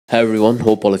Hi everyone,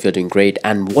 hope all of you are doing great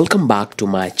and welcome back to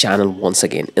my channel once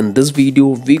again. In this video,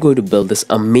 we're going to build this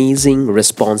amazing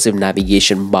responsive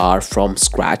navigation bar from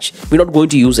scratch. We're not going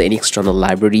to use any external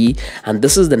library, and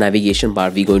this is the navigation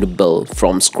bar we're going to build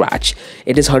from scratch.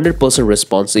 It is 100%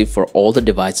 responsive for all the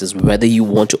devices, whether you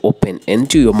want to open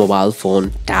into your mobile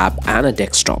phone, tab and a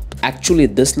desktop. Actually,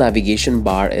 this navigation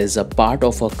bar is a part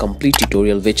of a complete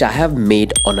tutorial which I have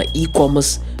made on an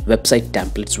e-commerce website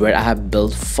templates where I have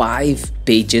built 5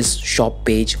 pages: shop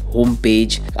page, home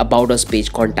page, about us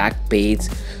page, contact page.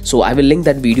 So I will link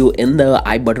that video in the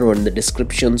I button or in the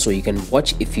description so you can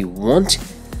watch if you want,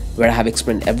 where I have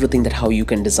explained everything that how you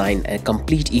can design a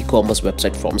complete e-commerce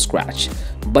website from scratch.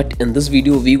 But in this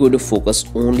video, we're going to focus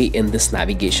only in this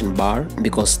navigation bar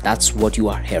because that's what you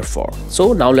are here for.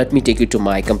 So now let me take you to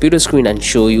my computer screen and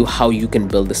show you how you can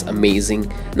build this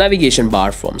amazing navigation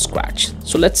bar from scratch.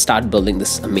 So let's start building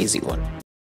this amazing one.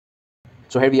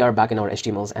 So here we are back in our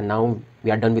HTMLs, and now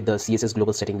we are done with the CSS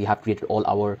global setting. We have created all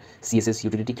our CSS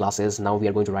utility classes. Now we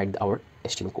are going to write our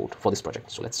HTML code for this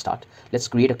project. So let's start. Let's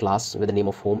create a class with the name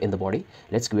of home in the body.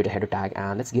 Let's create a header tag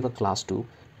and let's give a class to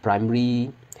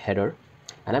primary header.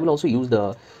 And I will also use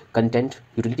the content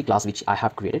utility class which I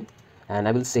have created. And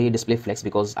I will say display flex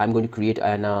because I'm going to create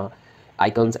an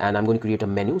icons and I'm going to create a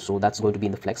menu. So that's going to be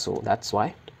in the flex. So that's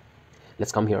why.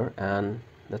 Let's come here and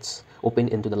let's open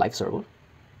into the live server.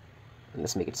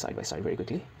 Let's make it side by side very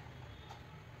quickly.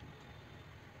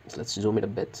 So let's zoom it a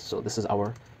bit. So this is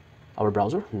our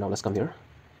browser. Now let's come here.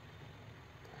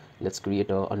 Let's create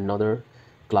another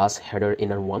class header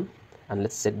inner one, and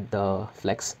let's set the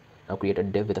flex. Now create a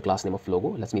div with a class name of logo.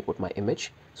 Let me put my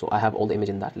image. So I have all the image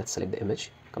in that. Let's select the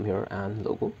image. Come here and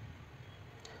logo.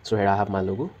 So here I have my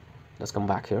logo. Let's come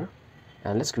back here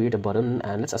and let's create a button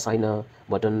and let's assign a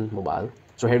button mobile.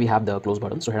 So here we have the close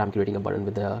button. So here I'm creating a button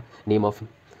with the name of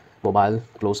mobile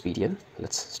close btn.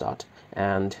 Let's start.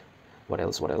 And what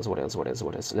else?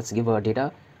 Let's give a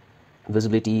data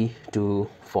visibility to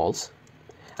false.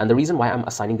 And the reason why I'm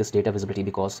assigning this data visibility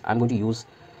because I'm going to use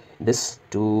this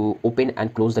to open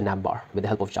and close the navbar with the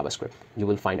help of JavaScript. You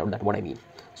will find out that what I mean.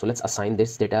 So let's assign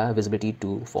this data visibility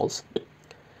to false,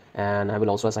 and I will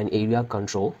also assign area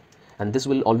control, and this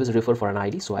will always refer for an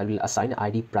ID. So I will assign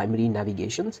ID primary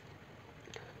navigations.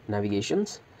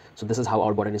 So this is how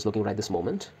our button is looking right this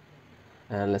moment.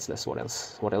 And let's what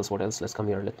else? Let's come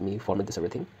here. Let me format this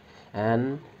everything,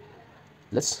 and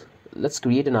let's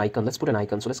create an icon. Let's put an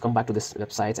icon. So let's come back to this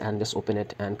website and just open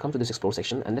it and come to this explore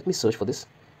section and let me search for this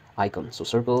icon. So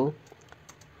circle.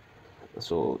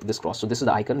 So this cross. So this is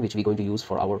the icon which we're going to use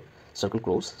for our circle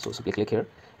close. So simply click here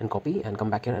and copy and come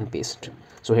back here and paste.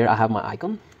 So here I have my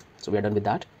icon. So we are done with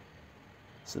that.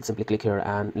 So let's simply click here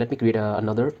and let me create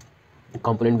another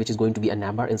component which is going to be a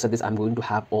navbar. Inside this I'm going to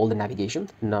have all the navigation.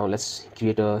 Now let's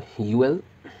create a UL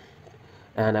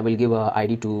and I will give a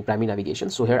ID to primary navigation.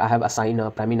 So here I have assigned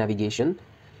a primary navigation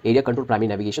area control primary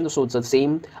navigation. So it's the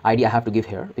same ID I have to give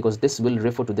here because this will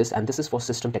refer to this, and this is for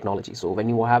system technology. So when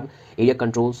you have area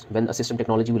controls, when a system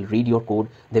technology will read your code,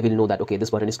 they will know that okay, this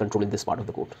button is controlling this part of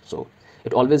the code. So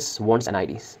it always wants an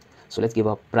ID. So let's give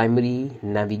a primary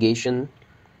navigation.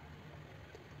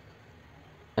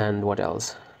 And what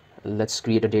else? Let's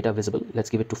create a data visible.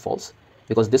 Let's give it to false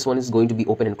because this one is going to be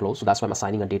open and closed. So that's why I'm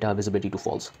assigning a data visibility to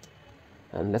false.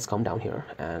 And let's come down here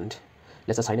and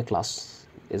let's assign a class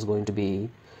is going to be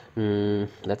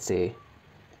let's say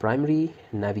primary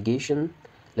navigation.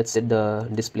 Let's set the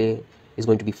display is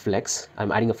going to be flex.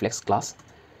 I'm adding a flex class,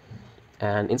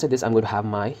 and inside this I'm going to have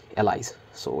my LIs.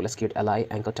 So let's create li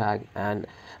anchor tag, and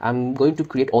I'm going to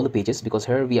create all the pages because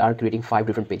here we are creating 5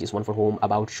 different pages, one for home,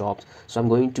 about, shops. So I'm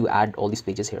going to add all these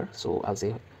pages here. So I'll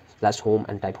say /home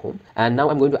and type home, and now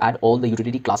I'm going to add all the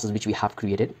utility classes which we have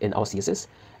created in our CSS,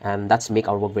 and that's make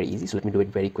our work very easy. So let me do it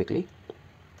very quickly.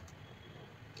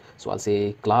 So I'll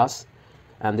say class,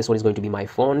 and this one is going to be my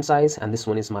font size, and this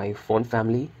one is my font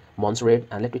family Montserrat,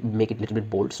 and let me make it a little bit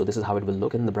bold. So this is how it will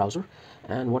look in the browser.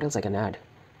 And what else I can add?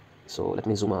 So let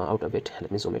me zoom out a bit.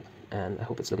 Let me zoom it, and I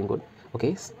hope it's looking good.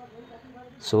 Okay,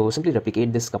 so simply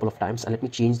replicate this couple of times and let me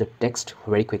change the text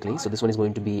very quickly. So this one is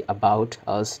going to be about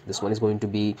us, this one is going to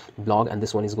be blog, and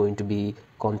this one is going to be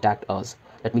contact us.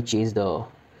 Let me change the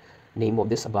name of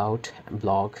this about,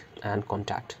 blog and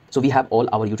contact. So we have all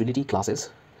our utility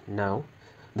classes. Now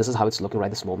this is how it's looking right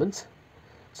this moment.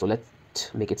 So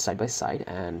let's make it side by side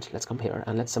and let's come here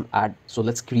and let's add. So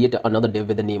let's create another div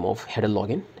with the name of header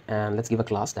login, and let's give a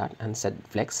class that and set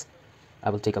flex. I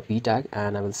will take a p tag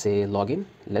and I will say login.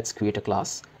 Let's create a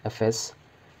class fs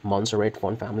Montserrat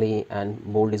font family, and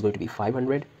bold is going to be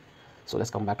 500. So let's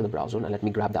come back to the browser and let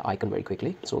me grab the icon very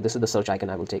quickly. So this is the search icon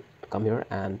I will take. Come here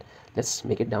and let's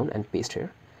make it down and paste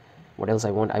here. What else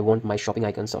I want my shopping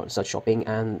icons or search shopping,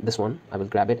 and this one I will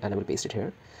grab it and I will paste it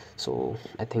here. So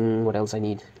I think what else I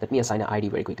need, let me assign an ID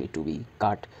very quickly to be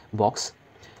cart box.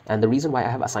 And the reason why I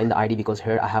have assigned the ID, because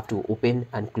here I have to open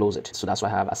and close it, so that's why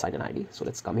I have assigned an ID. So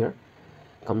let's come here,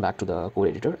 come back to the code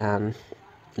editor, and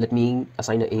let me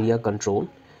assign an area control.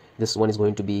 This one is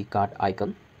going to be cart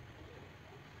icon.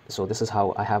 So this is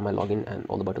how I have my login and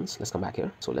all the buttons. Let's come back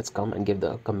here. So let's come and give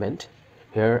the comment.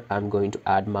 Here I'm going to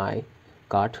add my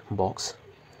cart box.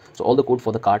 So all the code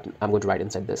for the cart I'm going to write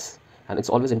inside this, and it's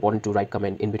always important to write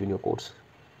comment in between your codes.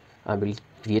 I will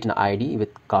create an ID with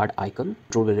card icon.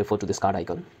 Control will refer to this card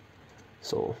icon.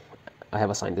 So I have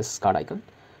assigned this card icon.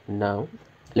 Now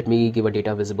let me give a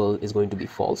data visible is going to be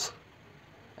false,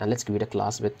 and let's create a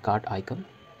class with card icon.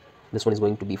 This one is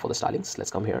going to be for the stylings. Let's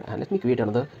come here and let me create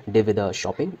another div with a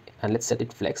shopping, and let's set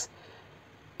it flex.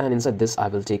 And inside this I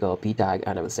will take a p tag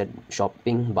and I will set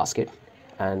shopping basket,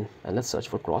 and let's search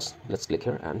for cross. Let's click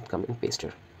here and come and paste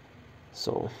here.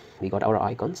 So we got our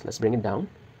icons. Let's bring it down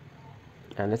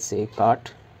and let's say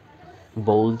cart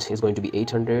bold is going to be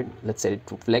 800. Let's set it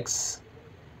to flex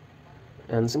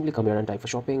and simply come here and type for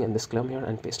shopping and this column here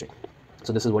and paste it.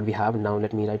 So this is what we have. Now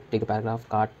let me take a paragraph.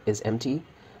 Cart is empty,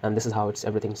 and this is how it's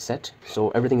everything set. So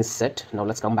everything is set. Now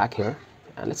let's come back here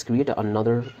and let's create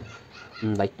another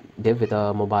like div with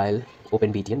a mobile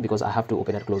open btn, because I have to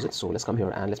open and close it. So let's come here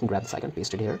and let me grab this icon,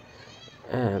 paste it here.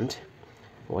 And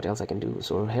what else I can do?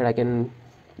 So here I can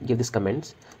give this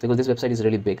comments, because this website is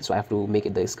really big, so I have to make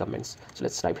it this comments. So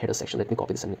let's type header section. Let me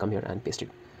copy this and come here and paste it.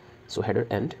 So header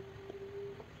end.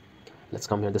 Let's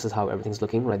come here. This is how everything's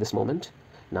looking right this moment.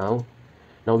 Now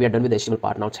we are done with the HTML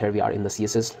part. Now here we are in the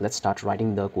CSS. Let's start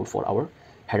writing the code for our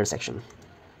header section.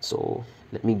 So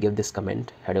let me give this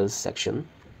comment headers section,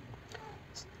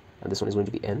 and this one is going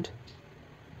to be end.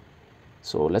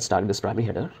 So let's start this primary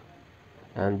header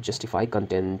and justify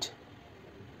content.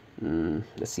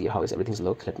 Let's see how is everything's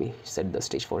look. Let me set the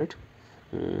stage for it.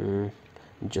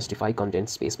 Justify content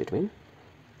space between,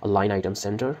 align item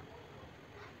center,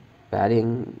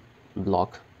 padding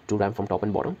block 2 RAM from top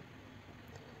and bottom,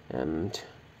 and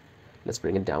let's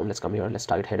bring it down. Let's come here. Let's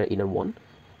target header inner 1,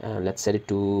 and let's set it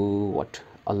to what?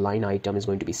 Align item is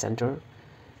going to be center,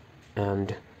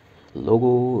 and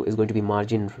logo is going to be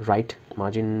margin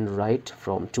right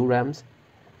from 2 RAMs.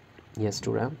 Yes,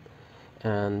 2 RAM.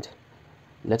 And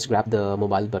let's grab the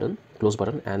mobile button, close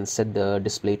button, and set the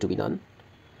display to be none.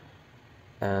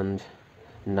 And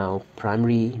now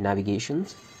primary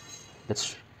navigations,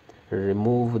 let's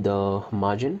remove the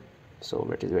margin. So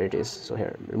where it is. So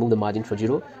here, remove the margin for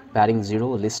 0, padding 0,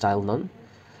 list style none.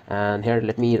 And here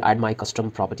let me add my custom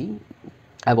property.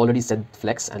 I've already set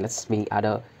flex, and let's me add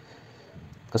a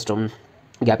custom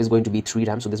gap is going to be 3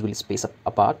 RAM, so this will space up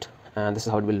apart, and this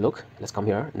is how it will look. Let's come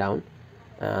here down,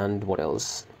 and what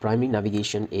else? Primary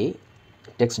navigation A,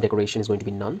 text decoration is going to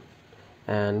be none,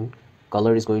 and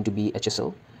color is going to be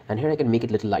HSL. And here I can make it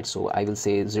little light, so I will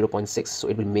say 0.6, so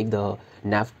it will make the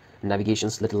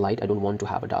navigations little light. I don't want to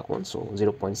have a dark one, so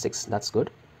 0.6, that's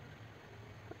good.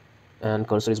 And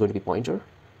cursor is going to be pointer.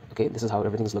 Okay, this is how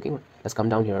everything is looking. Let's come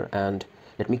down here and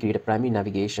let me create a primary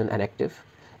navigation and active,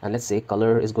 and let's say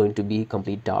color is going to be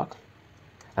complete dark.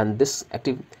 And this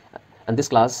active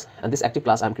class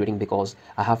I'm creating because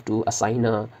I have to assign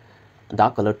a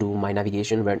dark color to my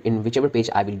navigation where in whichever page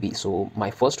I will be. So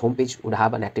my first home page would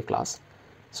have an active class,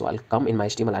 so I'll come in my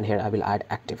HTML and here I will add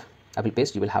active. I will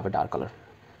paste, you will have a dark color.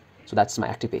 So that's my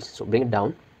active page. So bring it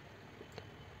down.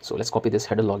 So let's copy this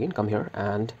header login, come here,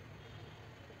 and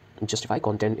justify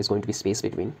content is going to be space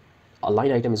between,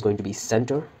 align item is going to be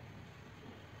center,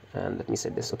 and let me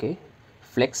set this. Okay,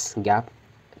 flex gap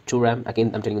 2 RAM.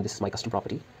 Again, I'm telling you this is my custom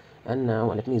property. And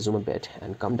now let me zoom a bit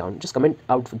and come down, just comment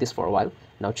out for this for a while.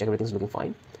 Now check everything's looking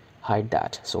fine, hide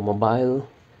that. So mobile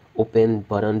open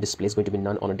button display is going to be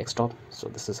none on a desktop, so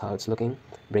this is how it's looking.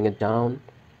 Bring it down,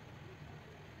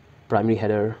 primary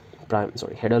header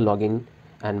header login,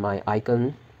 and my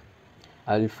icon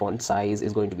font size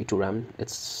is going to be 2 RAM.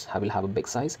 I will have a big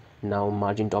size. Now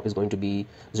margin top is going to be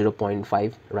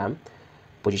 0.5 RAM,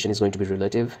 position is going to be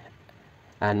relative,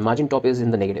 and margin top is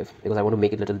in the negative because I want to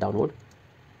make it a little downward.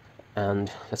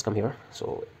 And let's come here.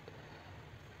 So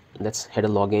let's header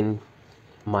login,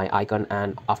 my icon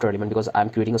and after element, because I'm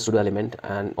creating a pseudo element,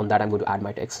 and on that I'm going to add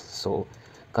my text. So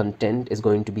content is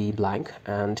going to be blank,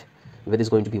 and width is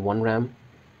going to be 1 RAM,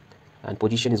 and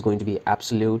position is going to be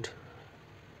absolute.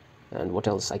 And what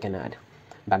else I can add?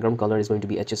 Background color is going to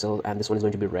be HSL, and this one is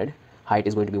going to be red. Height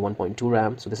is going to be 1.2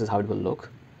 RAM, so this is how it will look.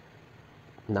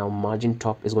 Now margin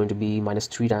top is going to be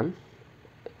 -3 RAM.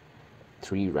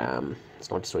 3 RAM,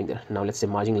 it's not showing there. Now let's say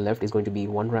margin left is going to be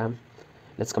 1 RAM.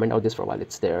 Let's comment out this for a while,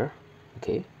 it's there.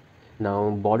 Okay,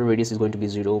 now border radius is going to be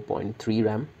 0.3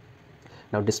 RAM.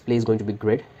 Now display is going to be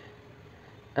grid,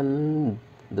 and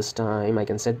this time I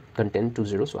can set content to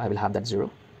 0, so I will have that 0.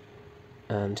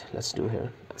 And let's do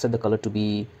here, set the color to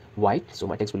be white, so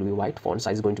my text will be white. Font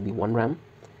size is going to be 1 RAM,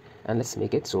 and let's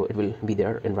make it so it will be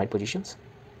there in right positions.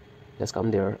 Let's come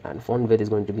there, and font width is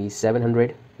going to be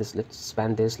 700. Let's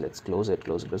expand this, let's close it,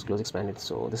 expand it.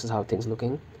 So this is how things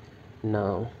looking.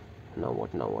 Now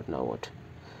what?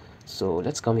 So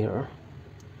let's come here,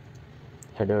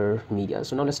 header media.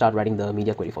 So now let's start writing the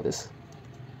media query for this.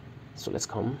 So let's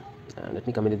come, and let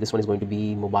me come in. This one is going to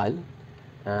be mobile,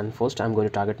 and first I'm going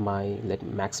to target my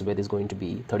max width is going to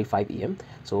be 35 em.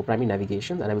 So primary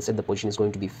navigation, and I will set the position is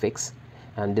going to be fix,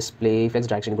 and display flex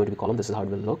direction is going to be column. This is how it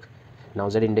will look. Now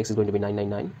z index is going to be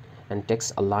 999, and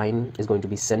text align is going to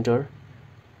be center,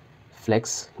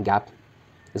 flex gap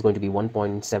is going to be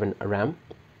 1.7 RAM,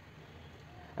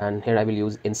 and here I will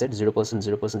use inset 0%,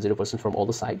 0%, from all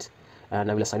the sides,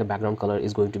 and I will assign a background color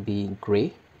is going to be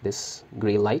gray, this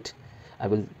gray light. I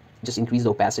will just increase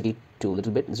the opacity to a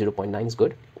little bit, 0.9 is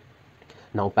good.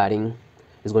 Now padding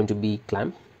is going to be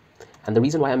clamp, and the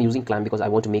reason why I'm using clamp because I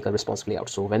want to make a responsive layout.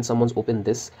 So when someone's open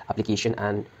this application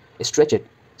and stretch it,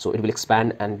 so it will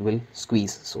expand and will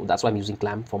squeeze. So that's why I'm using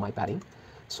clamp for my padding.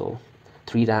 So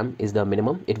 3 RAM is the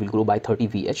minimum. It will grow by 30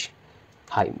 VH.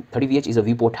 30 VH is a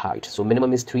viewport height. So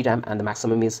minimum is 3 RAM and the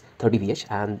maximum is 30 VH,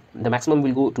 and the maximum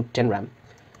will go to 10 RAM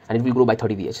and it will grow by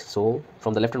 30 VH. So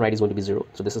from the left and right is going to be 0.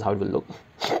 So this is how it will look.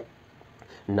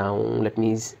 Now let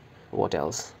me, what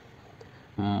else?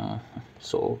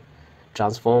 So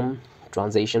transform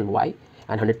transition Y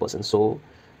and 100%. So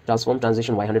transform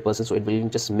transition Y 100%. So it will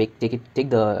just take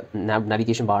the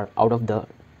navigation bar out of the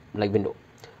window,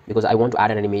 because I want to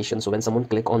add an animation. So when someone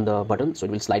click on the button, so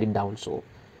it will slide it down. So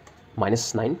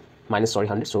 -9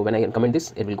 100. So when I comment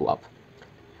this, it will go up.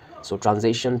 So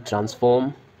transition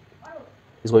transform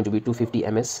is going to be 250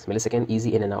 millisecond,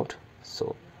 easy in and out.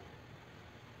 So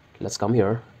let's come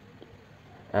here,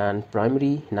 and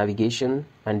primary navigation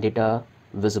and data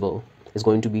visible is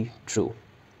going to be true.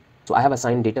 So I have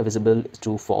assigned data visible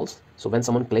to false. So when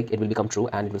someone click, it will become true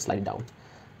and it will slide it down.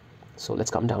 So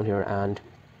let's come down here and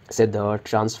set the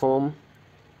transform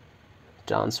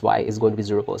trans Y is going to be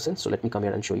 0%. So let me come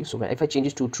here and show you. So if I change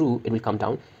it to true, it will come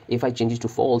down. If I change it to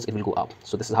false, it will go up.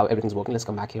 So this is how everything's working. Let's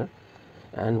come back here.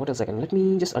 And what else I can, let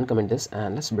me just uncomment this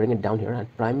and let's bring it down here. And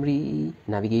primary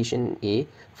navigation A,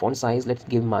 font size, let's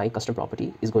give my custom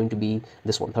property is going to be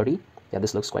this one, 30. Yeah,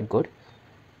 this looks quite good.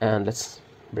 And let's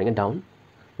bring it down.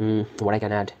 What I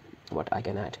can add,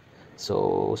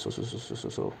 so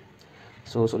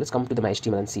let's come to my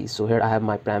HTML and see. So here I have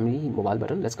my primary mobile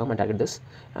button. Let's come and target this,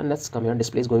 and let's come here.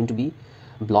 Display is going to be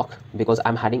block because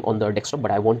I'm heading on the desktop,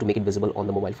 but I want to make it visible on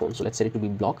the mobile phone. So let's set it to be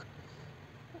block.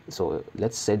 So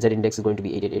let's set z index is going to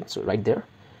be 888. So right there.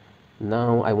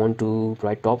 Now I want to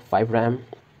provide top 5 RAM,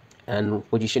 and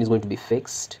position is going to be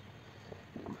fixed.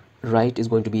 Right is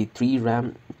going to be 3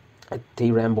 RAM.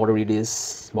 3 RAM border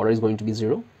is going to be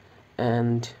 0,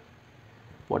 and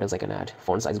what else I can add?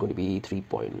 Font size is going to be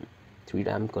 3.3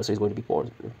 RAM. Cursor is going to be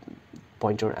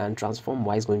pointer, and transform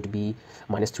Y is going to be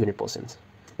 -300%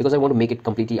 because I want to make it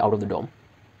completely out of the DOM.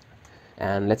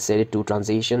 And let's set it to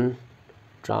transition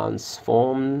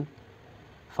transform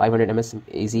 500 ms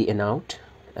easy in out,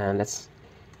 and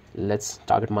let's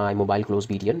target my mobile close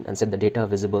BTN and set the data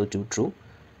visible to true.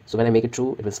 So when I make it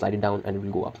true, it will slide it down and it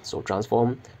will go up. So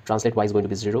transform translate Y is going to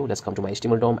be 0. Let's come to my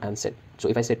HTML DOM and set. So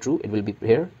if I set true, it will be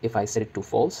here. If I set it to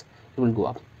false, it will go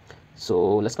up.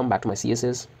 So let's come back to my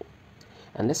CSS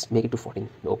and let's make it to 14.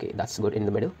 Okay, that's good in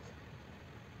the middle.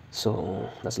 So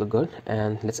that's look good.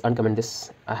 And let's uncomment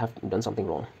this. I have done something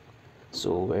wrong. So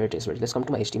where it is, let's come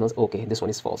to my HTML. Okay, this one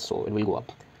is false, so it will go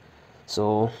up.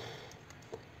 So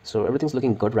everything's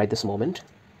looking good right this moment.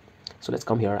 So let's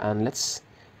come here and let's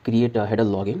create a header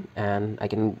login, and I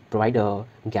can provide a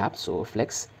gap. So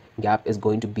flex gap is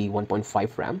going to be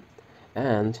 1.5 RAM,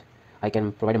 and I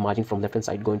can provide a margin from left hand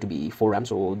side going to be 4 RAM.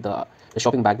 So the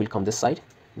shopping bag will come this side.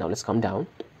 Now let's come down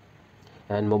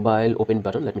and mobile open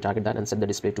button, let me target that and set the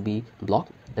display to be block.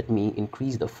 Let me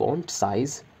increase the font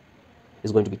size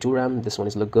is going to be 2 RAM. This one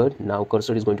is look good. Now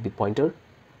cursor is going to be pointer.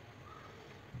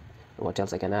 What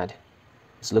else I can add?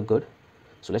 It's look good.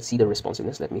 So let's see the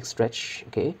responsiveness. Let me stretch.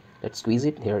 Okay, let's squeeze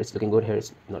it. Here it's looking good, here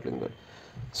it's not looking good.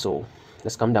 So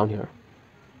let's come down here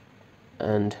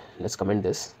and let's comment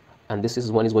this, and this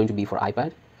is one is going to be for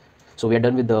iPad. So we are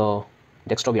done with the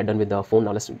desktop, we are done with the phone.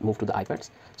 Now let's move to the iPads.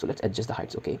 So let's adjust the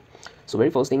heights. Okay, so very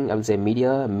first thing I will say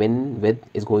media min width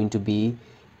is going to be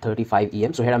 35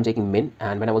 em. So here I'm taking min,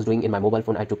 and when I was doing in my mobile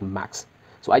phone I took max.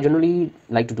 So I generally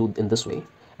like to do in this way,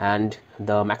 and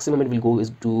the maximum it will go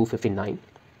is to 59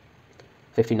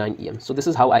 EM. So this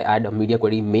is how I add a media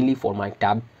query mainly for my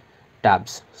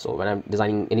tabs. So when I'm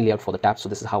designing any layout for the tabs, so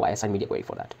this is how I assign media query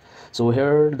for that. So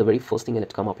here the very first thing,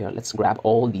 let's come up here, let's grab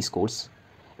all these codes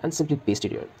and simply paste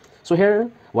it here. So here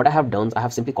what I have done, I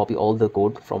have simply copied all the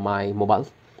code from my mobile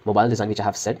design which I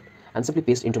have set and simply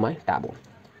paste into my tab one.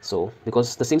 So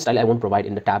because the same style I won't provide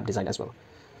in the tab design as well.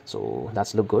 So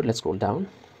that's look good. Let's scroll down.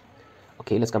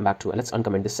 Okay, let's come back to, let's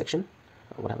uncomment this section.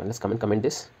 What happened? Let's comment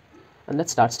this and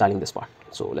let's start styling this part.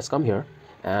 So let's come here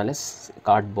and let's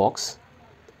card box.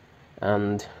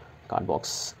 And card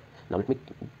box, now let me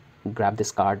grab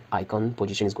this card icon.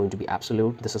 Position is going to be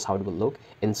absolute. This is how it will look.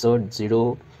 Insert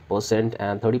 0%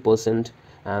 and 30%,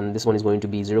 and this one is going to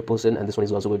be 0%, and this one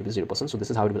is also going to be 0%. So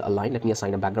this is how it will align. Let me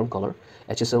assign a background color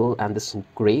HSL, and this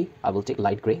gray I will take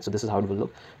light gray. So this is how it will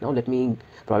look. Now let me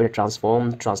provide a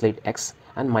transform translate X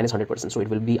and -100%, so it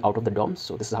will be out of the DOM.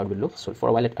 So this is how it will look. So for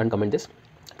a while, let uncomment this.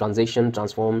 Transition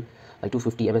transform like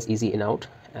 250 ms easy in out,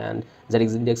 and Z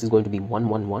index is going to be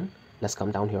 111. Let's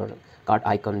come down here, card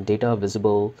icon data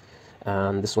visible,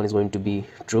 and this one is going to be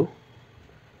true.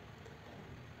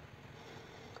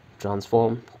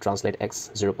 Transform translate X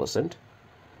 0%,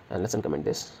 and let's uncomment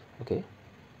this. Okay,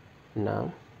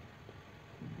 now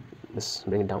let's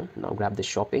bring it down. Now grab this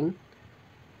shopping,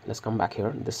 let's come back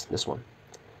here, this one,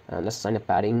 and let's assign a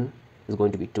padding is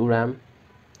going to be 2 RAM.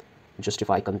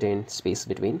 Justify contain space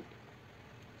between.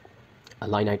 A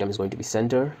line item is going to be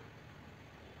center.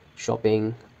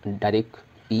 Shopping direct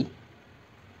P.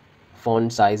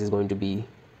 Font size is going to be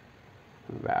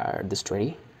this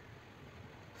 20.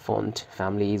 Font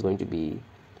family is going to be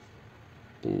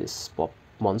this pop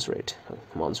Montserrat.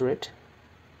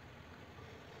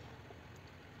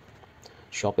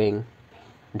 Shopping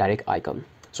direct icon.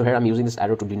 So here I'm using this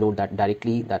arrow to denote that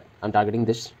directly that I'm targeting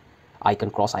this icon,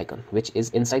 cross icon, which is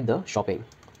inside the shopping.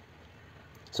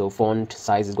 So font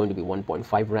size is going to be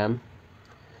 1.5 RAM.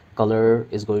 Color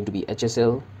is going to be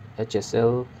HSL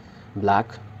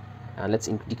black, and let's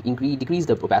decrease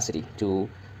the opacity to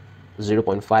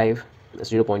 0.5,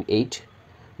 0.8.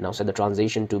 Now set the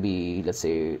transition to be, let's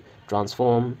say,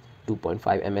 transform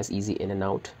 2.5 ms easy in and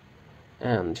out,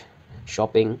 and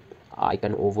shopping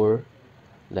icon over,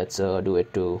 let's do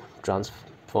it to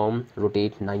transform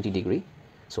rotate 90 degree.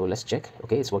 So let's check.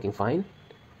 Okay, it's working fine.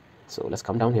 So let's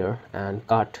come down here and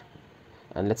cart,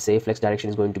 and let's say flex direction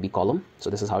is going to be column. So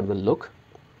this is how it will look.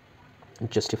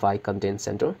 Justify contain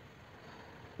center.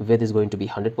 Width is going to be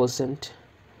 100%,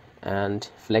 and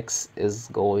flex gap is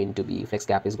going to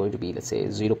be, let's say,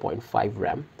 0.5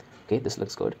 RAM. Okay, this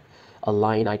looks good. A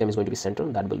line item is going to be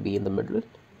center, that will be in the middle.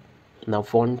 Now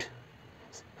font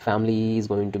family is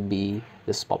going to be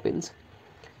this Poppins,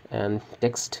 and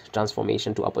text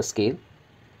transformation to upper scale.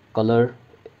 Color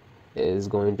is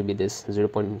going to be this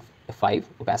 0.5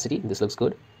 opacity. This looks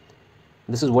good.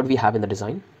 This is what we have in the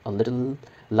design, a little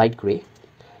light gray.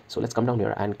 So let's come down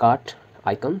here and cart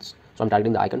icons. So I'm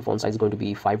targeting the icon. Font size is going to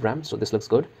be 5 RAM. So this looks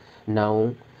good.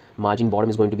 Now margin bottom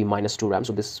is going to be -2 RAM.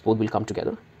 So this both will come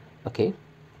together. Okay,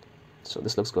 so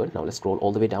this looks good. Now let's scroll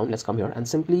all the way down. Let's come here and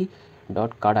simply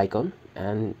dot card icon,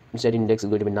 and Z index is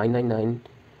going to be 999,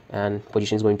 and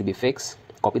position is going to be fixed.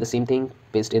 Copy the same thing,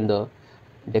 paste in the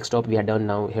desktop we had done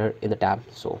now here in the tab.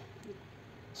 So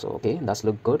okay, that's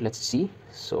look good. Let's see.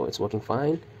 So it's working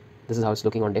fine. This is how it's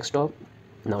looking on desktop.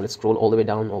 Now let's scroll all the way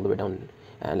down,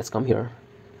 and let's come here.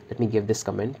 Let me give this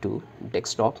comment to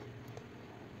desktop.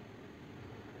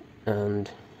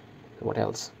 And what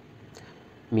else?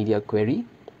 Media query,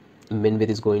 min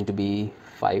width is going to be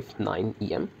 59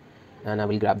 EM, and I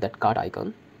will grab that cart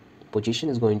icon. Position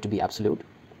is going to be absolute.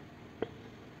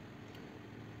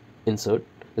 Insert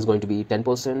is going to be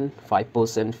 10%,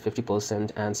 5%,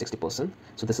 50%, and 60%.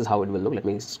 So this is how it will look. Let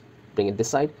me bring it this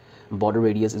side. Border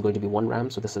radius is going to be 1 RAM.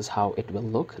 So this is how it will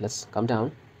look. Let's come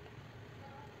down.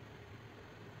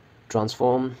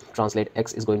 Transform translate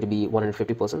X is going to be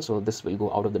 150%. So this will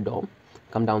go out of the DOM.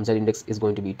 Come down. Z index is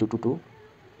going to be 222.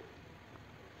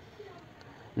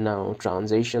 Now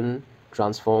transition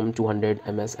transform 200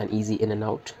 ms and easy in and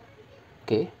out.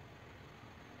 Okay,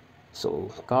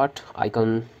 so cart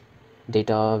icon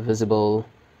data visible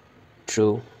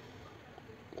true.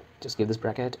 Just give this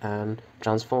bracket, and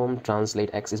transform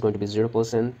translate X is going to be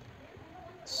 0%.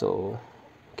 So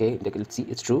okay, let's see,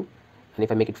 it's true, and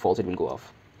if I make it false, it will go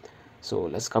off. So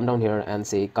let's come down here and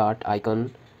say cart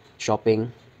icon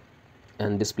shopping,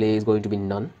 and display is going to be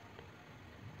none.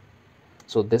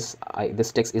 So this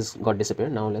text is got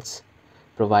disappeared. Now let's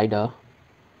provide a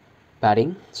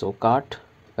padding. So cart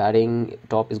padding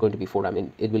top is going to be 4. I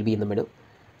mean, it will be in the middle.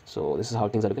 So this is how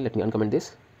things are looking. Let me uncomment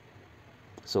this.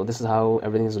 So this is how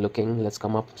everything is looking. Let's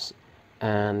come up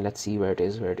and let's see where it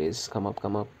is. Come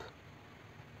up.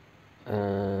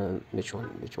 Which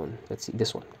one? Let's see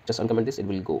this one. Just uncomment this, it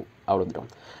will go out of the DOM.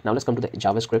 Now let's come to the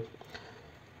JavaScript.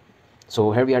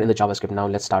 So here we are in the JavaScript. Now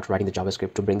let's start writing the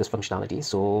JavaScript to bring this functionality.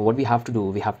 So what we have to do,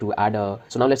 we have to add a,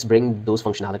 so now let's bring those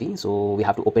functionality. So we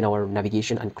have to open our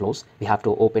navigation and close. We have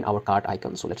to open our cart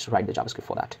icon. So let's write the JavaScript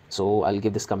for that. So I'll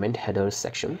give this comment header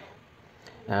section,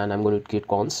 and I'm going to create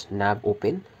const nav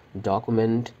open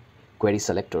document query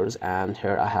selectors, and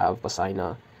here I have assign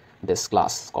this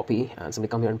class, copy and simply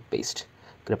come here and paste,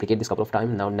 replicate this couple of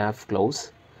times. Now nav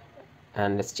close,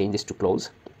 and let's change this to close,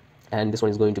 and this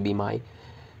one is going to be my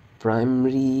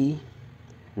primary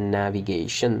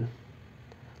navigation.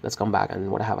 Let's come back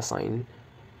and what I have assigned,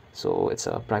 so it's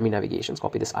a primary navigations.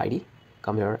 Copy this ID,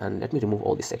 come here and let me remove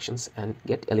all these sections and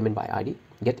get element by ID,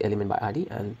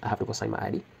 and I have to assign my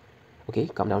ID. Okay,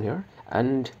 come down here,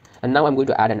 and now I'm going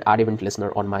to add an add event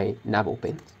listener on my nav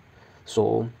open.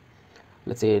 So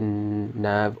let's say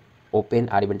nav open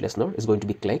add event listener is going to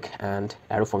be click and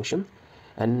arrow function,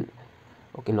 and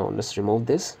okay, no, let's remove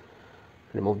this,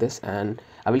 and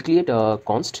I will create a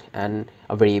const and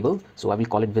a variable. So I will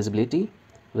call it visibility,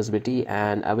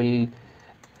 and I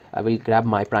will grab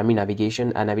my primary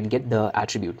navigation and I will get the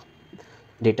attribute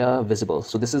data visible.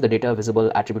 So this is the data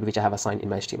visible attribute which I have assigned in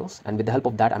my HTMLs, and with the help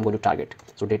of that I'm going to target.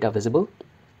 So data visible,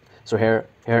 so here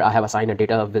I have assigned a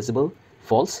data visible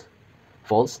false.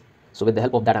 So with the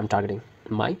help of that I'm targeting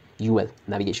my UL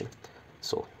navigation.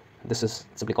 So this is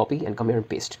simply copy and come here and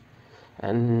paste,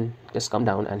 and just come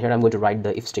down, and here I'm going to write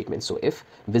the if statement. So if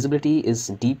visibility is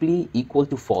deeply equal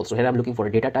to false, so here I'm looking for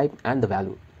a data type and the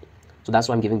value, so that's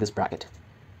why I'm giving this bracket.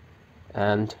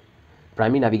 And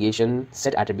primary navigation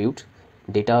set attribute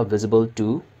data visible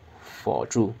to for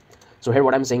true. So here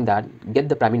what I'm saying that get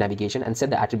the primary navigation and set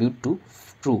the attribute to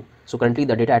true. So currently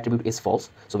the data attribute is false,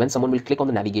 so when someone will click on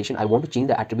the navigation, I want to change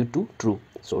the attribute to true.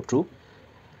 So true,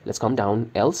 let's come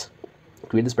down, else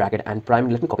create this bracket and prime,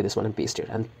 let me copy this one and paste it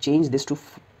and change this to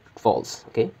false.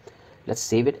 Okay, let's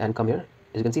save it and come here.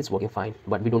 As you can see, it's working fine,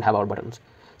 but we don't have our buttons,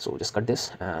 so just cut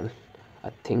this, and I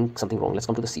think something wrong. Let's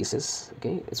come to the CSS.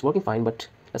 Okay, it's working fine, but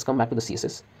let's come back to the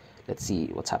CSS. Let's see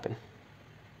what's happened.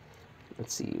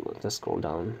 Let's see, just scroll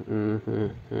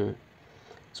down.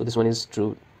 So this one is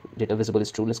true, data visible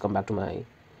is true. Let's come back to my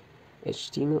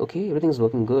HTML. Okay, everything is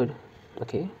working good.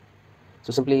 Okay,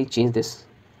 so simply change this.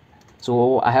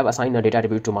 So I have assigned a data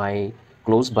attribute to my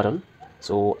close button,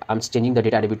 so I'm changing the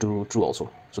data attribute to true also,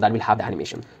 so that will have the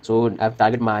animation. So I've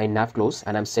targeted my nav close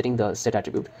and I'm setting the set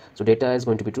attribute, so data is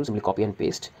going to be true. Simply copy and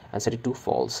paste and set it to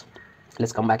false.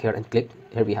 Let's come back here and click.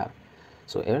 Here we have,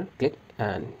 so here click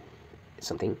and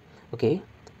something. Okay,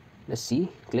 let's see,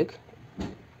 click,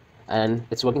 and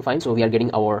it's working fine. So we are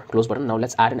getting our close button. Now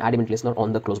let's add an add event listener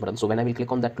on the close button. So when I will click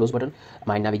on that close button,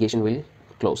 my navigation will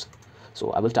close.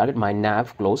 So I will target my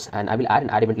nav close and I will add an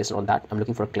add event listener on that. I'm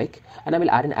looking for a click, and I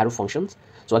will add an arrow functions.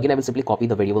 So again, I will simply copy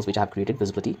the variables which I have created,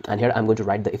 visibility, and here I'm going to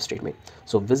write the if statement.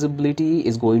 So visibility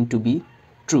is going to be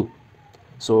true.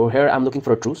 So here I'm looking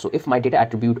for a true. So if my data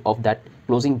attribute of that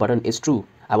closing button is true,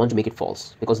 I want to make it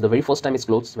false, because the very first time it's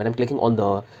closed, when I'm clicking on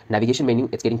the navigation menu,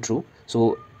 it's getting true.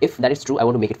 So if that is true, I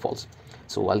want to make it false.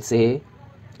 So I'll say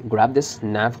grab this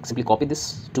nav, simply copy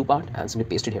this two part and simply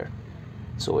paste it here.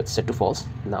 So it's set to false.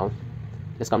 Now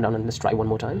let's come down and let's try one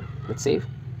more time. Let's save.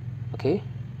 Okay,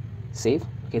 save.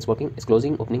 Okay, it's working. It's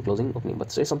closing, opening, but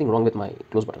there's something wrong with my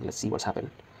close button. Let's see what's happened.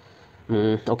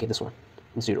 Okay, this one,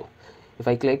 0. If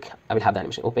I click, I will have the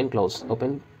animation open, close,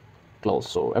 open, close.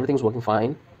 So everything's working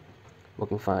fine.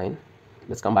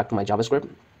 Let's come back to my JavaScript.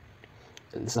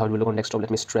 This is how it will look on desktop. Let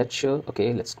me stretch.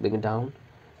 Okay, let's bring it down.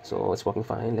 So it's working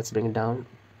fine. Let's bring it down.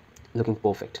 Looking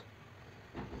perfect.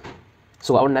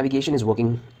 So our navigation is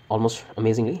working almost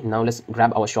amazingly. Now let's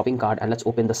grab our shopping cart and let's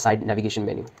open the side navigation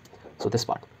menu. So this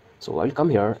part. So I will come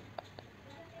here.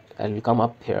 I will come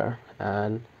up here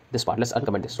and this part. Let's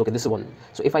uncomment this. Okay, this is one.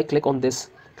 So if I click on this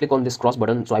cross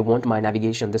button, so I want my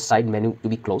navigation, this side menu, to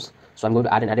be closed. So I'm going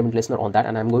to add an event listener on that,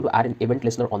 and I'm going to add an event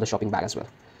listener on the shopping bag as well.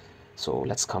 So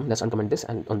let's uncomment this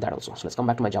and on that also. So let's come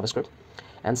back to my JavaScript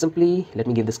and simply let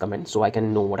me give this comment so I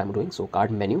can know what I'm doing. So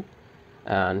cart menu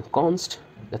and const.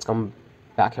 Let's come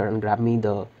back here and grab me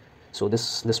the, so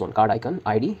this one, card icon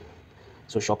ID.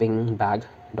 So shopping bag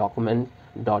document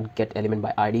dot get element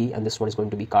by ID, and this one is going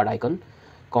to be card icon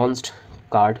const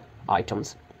card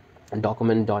items and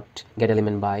document dot get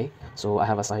element by. So I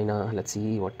have assigned a, let's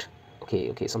see what,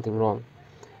 okay, something wrong.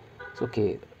 So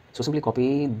okay, so simply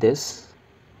copy this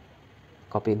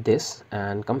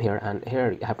and come here, and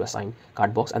here you have to assign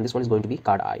card box, and this one is going to be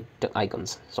card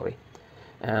icons, sorry.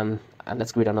 And and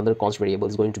let's create another const variable.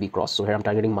 Is going to be cross. So here I'm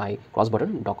targeting my cross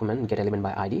button, document get element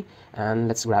by id, and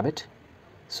let's grab it.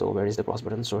 So where is the cross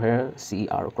button? So here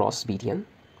cr cross btn.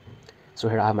 So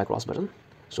here I have my cross button.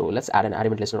 So let's add an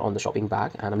element listener on the shopping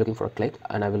bag, and I'm looking for a click,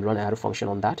 and I will run arrow function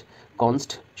on that.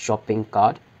 Const shopping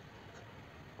cart.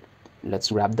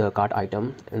 Let's grab the cart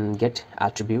item and get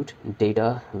attribute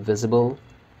data visible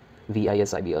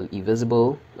visible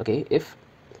visible. Okay, if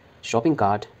shopping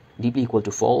cart deeply equal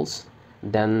to false,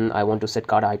 then I want to set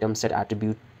cart item set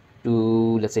attribute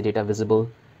to, let's say, data visible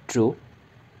true,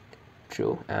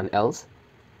 and else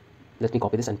let me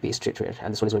copy this and paste it here,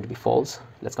 and this one is going to be false.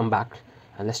 Let's come back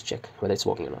and let's check whether it's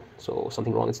working or not. So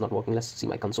something wrong, it's not working. Let's see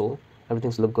my console.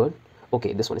 Everything's look good.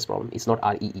 Okay, this one is problem. It's not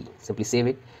REE. Simply save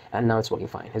it, and now it's working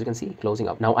fine. As you can see, closing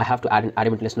up. Now I have to add an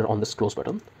element listener on this close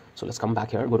button. So let's come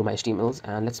back here, go to my HTMLs,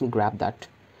 and let's me grab that.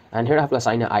 And here I have to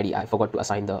assign an ID. I forgot to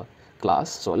assign the class.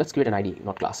 So let's create an ID,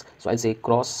 not class. So I'll say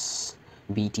cross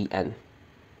btn.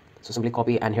 So simply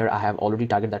copy, and here I have already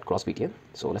targeted that cross btn.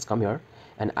 So let's come here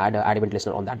and add an element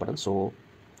listener on that button. So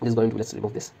this is going to, let's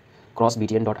remove this cross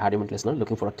btn dot add element listener,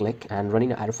 looking for a click and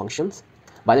running arrow functions.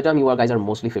 By the time you guys are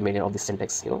mostly familiar of this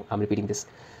syntax, I'm repeating this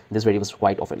variables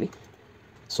quite oftenly.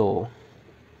 So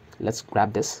let's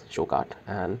grab this show cart,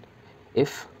 and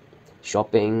if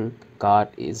shopping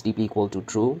cart is deeply equal to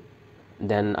true,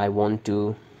 then I want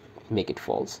to make it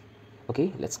false.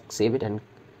 Okay, let's save it and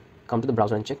come to the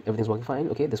browser and check everything's working fine.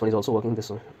 Okay, this one is also working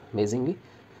this amazingly.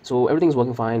 So everything's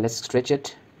working fine. Let's stretch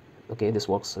it. Okay, this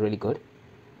works really good,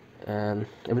 and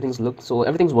everything's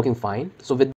working fine.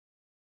 So with